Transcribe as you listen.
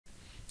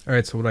All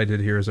right, so what I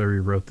did here is I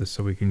rewrote this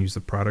so we can use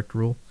the product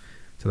rule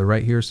to the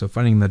right here. So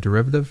finding the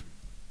derivative.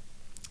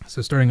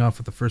 So starting off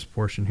with the first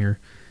portion here,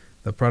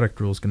 the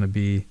product rule is going to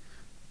be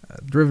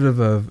derivative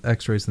of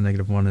x raised to the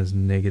negative 1 is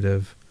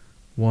negative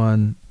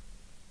 1,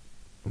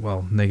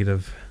 well,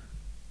 negative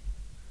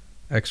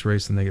x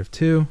raised to the negative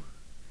 2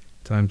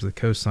 times the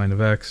cosine of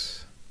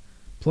x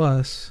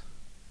plus,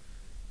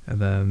 and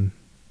then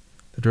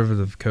the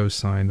derivative of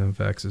cosine of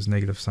x is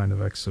negative sine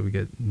of x, so we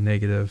get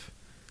negative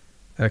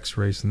x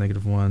raised to the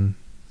negative 1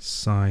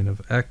 sine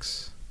of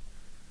x.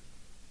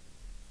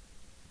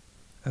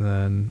 And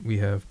then we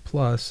have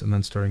plus, and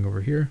then starting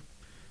over here,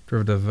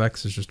 derivative of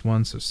x is just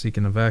 1, so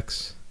secant of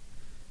x.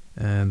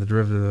 And the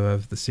derivative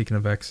of the secant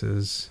of x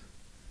is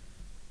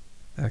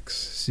x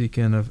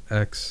secant of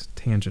x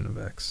tangent of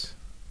x.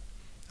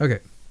 Okay,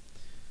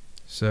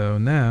 so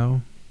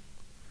now,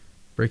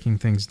 breaking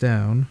things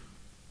down,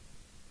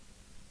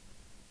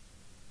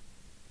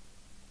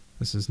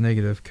 this is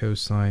negative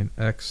cosine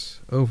x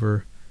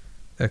over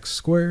x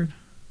squared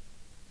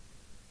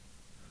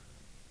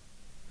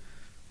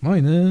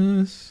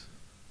minus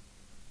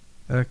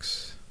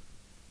x,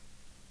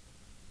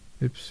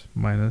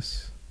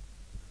 minus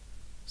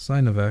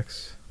sine of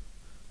x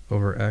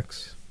over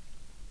x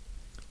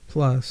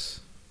plus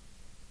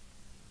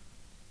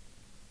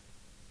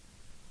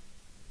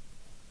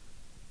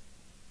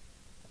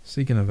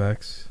secant of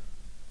x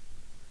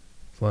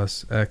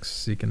plus x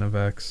secant of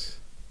x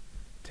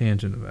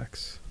tangent of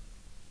x.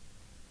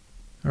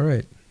 All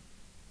right.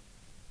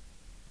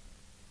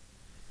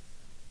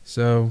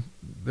 So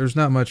there's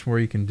not much more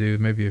you can do,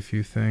 maybe a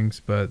few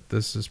things, but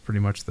this is pretty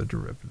much the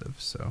derivative.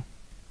 So,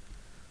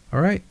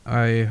 all right,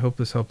 I hope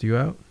this helped you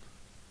out.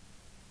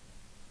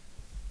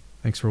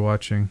 Thanks for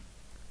watching,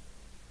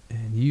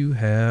 and you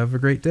have a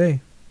great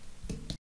day.